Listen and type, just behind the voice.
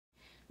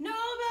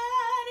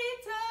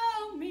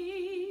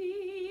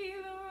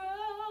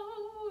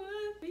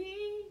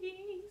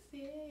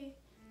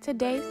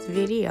Today's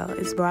video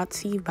is brought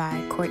to you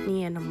by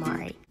Courtney and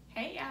Amare.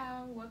 Hey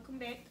y'all, welcome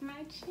back to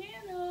my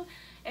channel.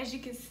 As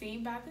you can see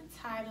by the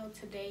title,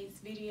 today's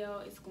video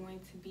is going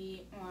to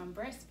be on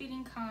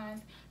breastfeeding cons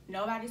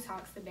nobody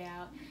talks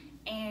about,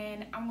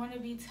 and I'm going to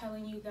be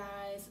telling you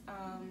guys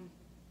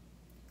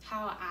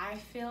how I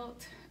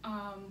felt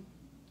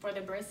for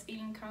the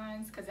breastfeeding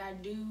cons, because I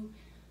do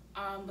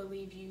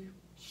believe you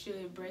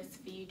should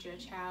breastfeed your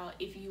child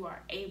if you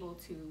are able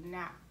to.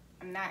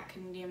 I'm not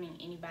condemning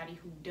anybody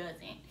who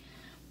doesn't,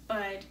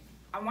 but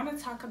I want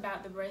to talk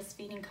about the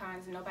breastfeeding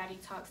cons nobody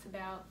talks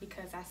about,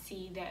 because I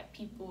see that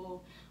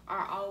people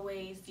are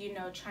always,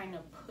 trying to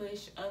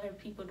push other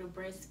people to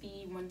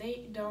breastfeed when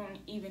they don't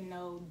even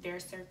know their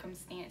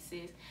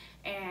circumstances.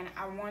 And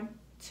I want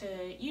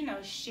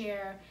to,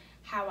 share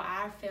how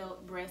I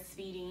felt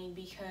breastfeeding,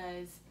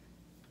 because,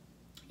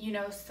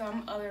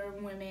 some other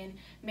women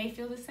may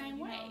feel the same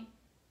way.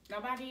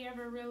 Nobody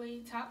ever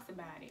really talks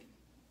about it.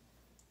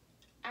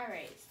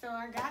 Alright, so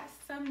I got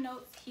some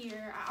notes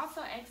here. I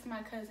also asked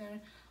my cousin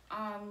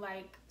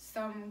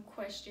some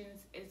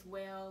questions as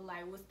well,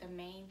 like what's the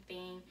main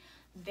thing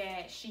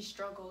that she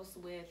struggles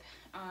with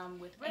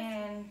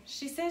and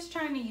she says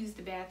trying to use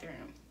the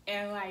bathroom.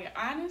 And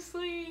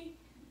honestly,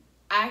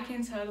 I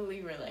can totally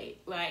relate.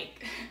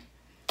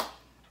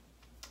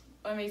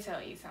 Let me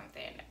tell you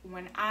something.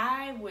 When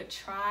I would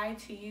try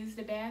to use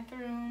the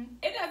bathroom,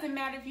 it doesn't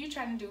matter if you're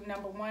trying to do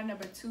number one,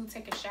 number two,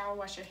 take a shower,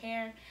 wash your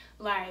hair,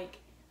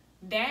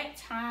 that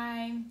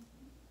time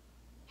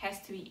has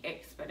to be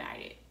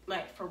expedited,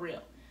 for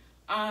real.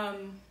 I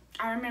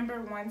remember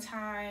one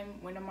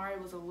time when Amari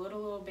was a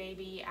little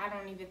baby. I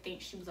don't even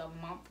think she was a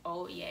month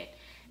old yet,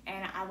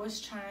 and I was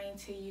trying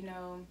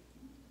to,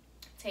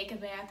 take a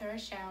bath or a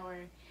shower,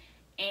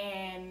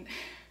 and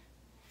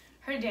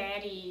her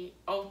daddy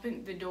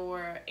opened the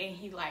door, and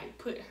he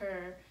put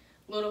her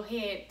little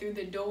head through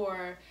the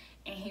door,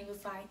 and he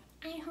was like,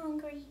 "I'm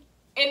hungry,"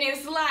 and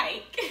it's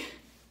why?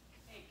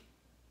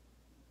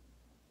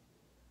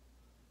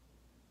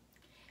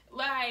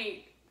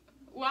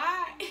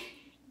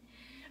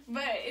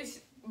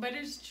 But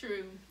it's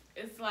true.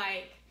 It's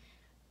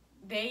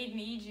they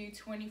need you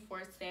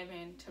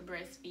 24/7 to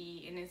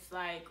breastfeed, and it's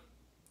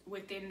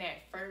within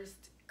that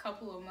first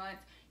couple of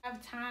months, you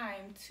have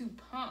time to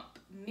pump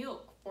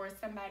milk for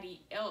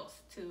somebody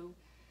else to,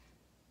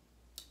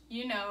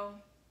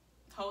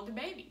 hold the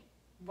baby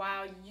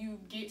while you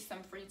get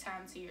some free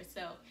time to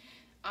yourself.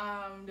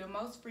 The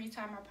most free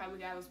time I probably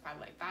got was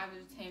probably 5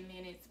 to 10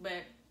 minutes,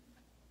 but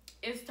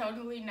it's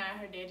totally not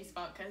her daddy's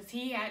fault, because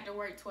he had to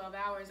work 12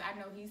 hours. I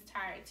know he's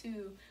tired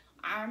too.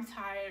 I'm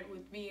tired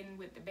with being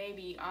with the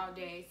baby all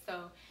day.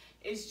 So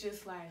it's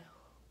just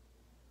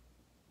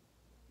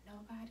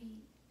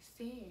nobody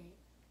said,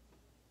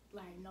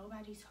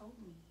 nobody told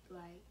me.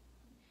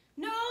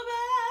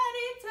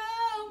 Nobody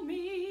told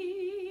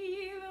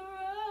me the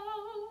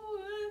road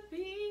would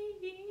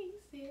be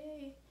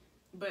easy.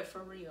 But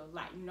for real,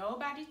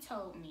 nobody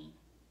told me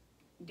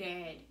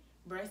that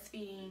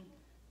breastfeeding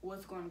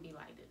was going to be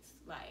like this.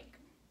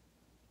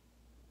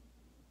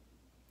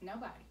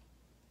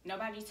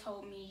 Nobody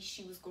told me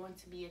she was going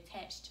to be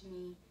attached to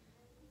me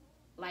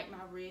like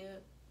my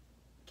rib.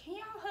 Can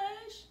y'all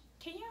hush?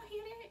 Can y'all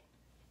hear that?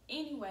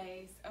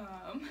 Anyways,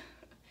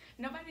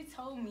 nobody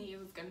told me it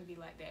was going to be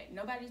like that.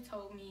 Nobody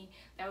told me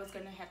that I was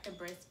going to have to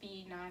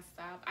breastfeed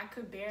nonstop. I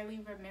could barely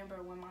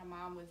remember when my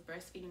mom was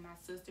breastfeeding my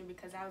sister,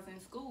 because I was in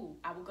school.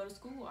 I would go to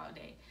school all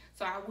day.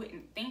 So I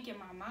wouldn't think in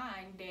my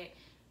mind that,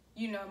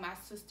 my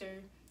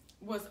sister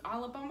was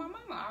all up on my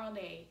mama all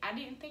day. I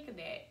didn't think of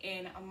that.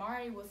 And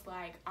Amari was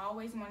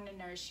always wanted to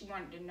nurse. She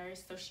wanted to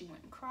nurse so she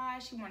wouldn't cry.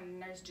 She wanted to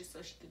nurse just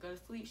so she could go to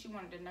sleep. She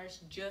wanted to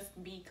nurse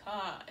just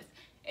because.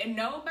 And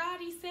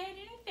nobody said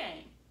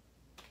anything.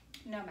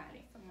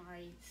 Nobody.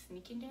 Amari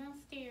sneaking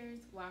downstairs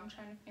while I'm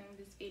trying to film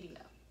this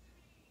video.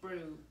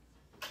 Rude.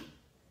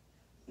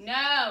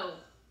 No.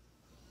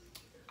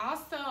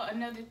 Also,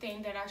 another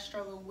thing that I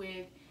struggle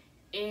with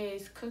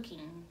is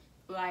cooking.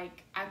 I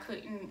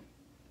couldn't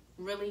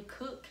really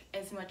cook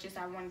as much as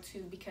I wanted to,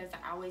 because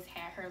I always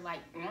had her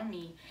on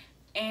me,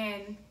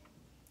 and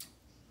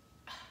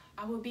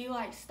I would be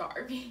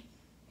starving.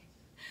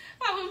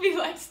 I would be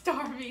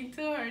starving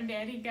till her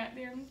daddy got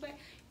there and was like,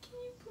 "Can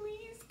you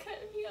please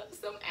cut me up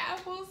some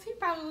apples?" He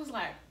probably was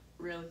like,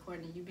 "Really,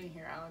 Courtney, you've been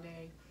here all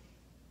day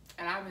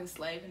and I've been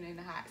slaving in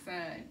the hot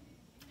sun,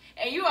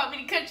 and you want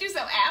me to cut you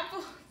some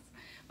apples?"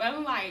 But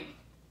I'm like,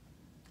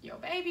 "Your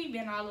baby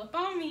been all up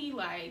on me,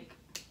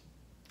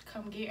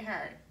 come get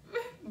her."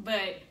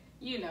 But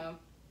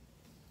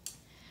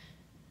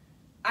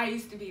I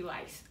used to be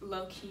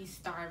low-key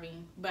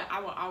starving, but I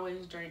would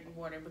always drink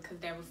water, because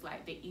that was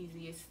the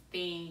easiest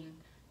thing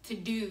to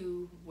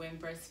do when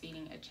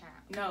breastfeeding a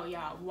child. No,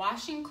 y'all,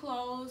 washing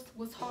clothes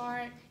was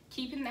hard.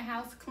 Keeping the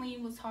house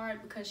clean was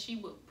hard, because she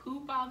would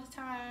poop all the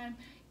time.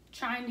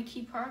 Trying to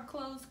keep her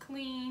clothes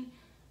clean,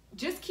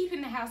 just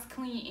keeping the house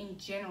clean in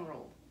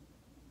general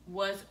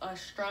was a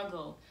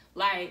struggle.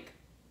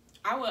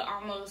 I would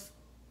almost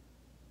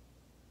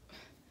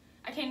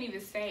I can't even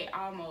say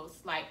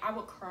almost. Like, I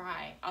would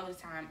cry all the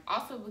time.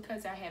 Also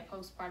because I had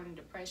postpartum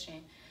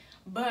depression.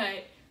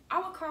 But I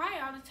would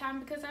cry all the time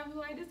because I was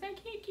like, I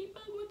can't keep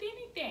up with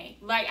anything.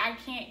 Like, I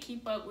can't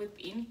keep up with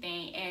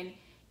anything. And,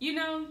 you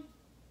know,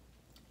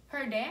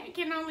 her dad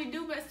can only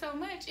do but so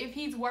much if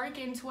he's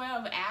working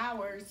 12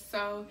 hours.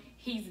 So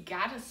he's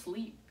got to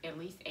sleep at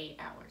least 8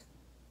 hours.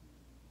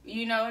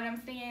 You know what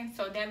I'm saying?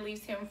 So that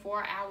leaves him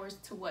 4 hours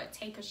to what?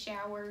 Take a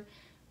shower,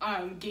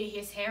 get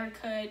his hair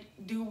cut,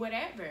 do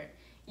whatever.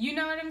 You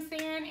know what I'm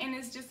saying? And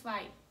it's just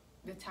like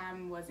the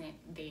time wasn't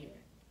there.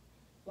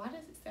 Why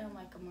does it sound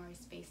like Amari's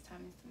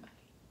FaceTiming somebody?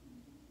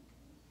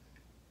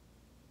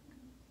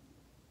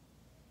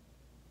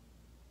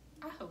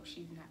 I hope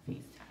she's not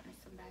FaceTiming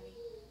somebody.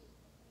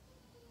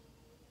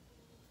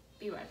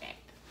 Be right back.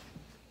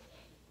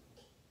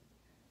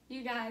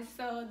 You guys,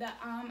 so the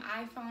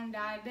iPhone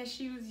died that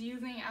she was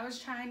using. I was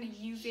trying to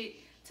use it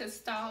to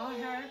stall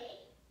her.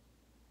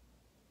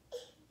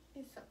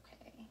 It's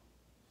okay.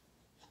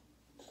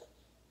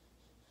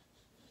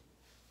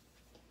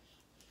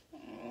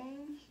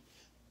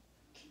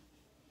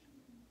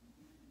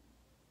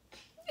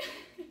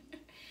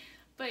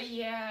 But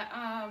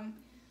yeah,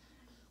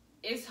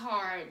 it's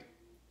hard.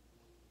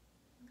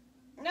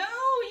 No,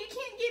 you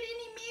can't get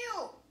any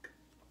milk.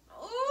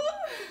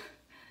 Ooh,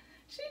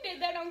 she did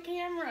that on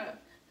camera.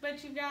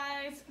 But you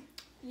guys,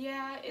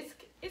 yeah,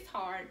 it's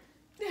hard.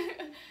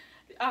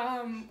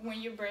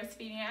 When you're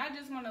breastfeeding, I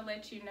just want to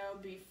let you know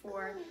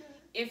before,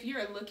 if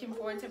you're looking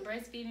forward to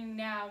breastfeeding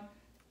now,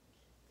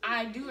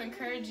 I do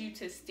encourage you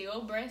to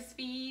still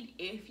breastfeed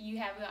if you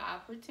have the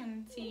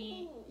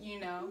opportunity, you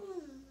know.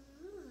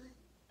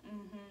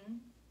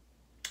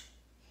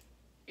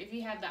 If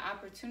you have the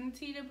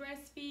opportunity to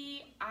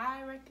breastfeed,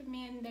 I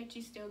recommend that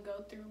you still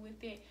go through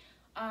with it.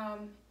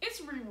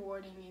 It's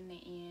rewarding in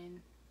the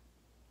end,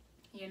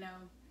 you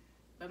know.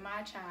 But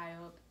my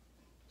child,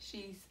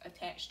 she's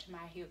attached to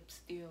my hip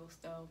still,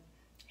 so,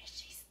 and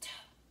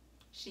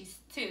she's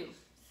two,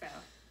 so,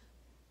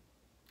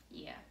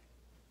 yeah.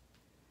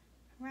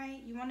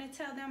 Right, you want to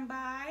tell them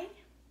bye?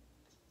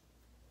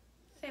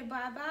 Say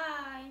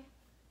bye-bye.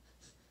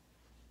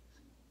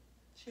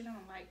 She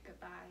don't like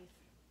goodbyes.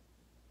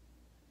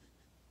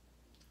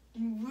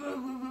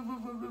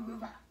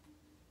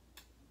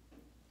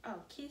 Oh,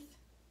 kiss.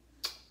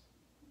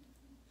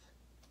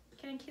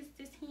 Can I kiss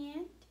this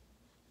hand?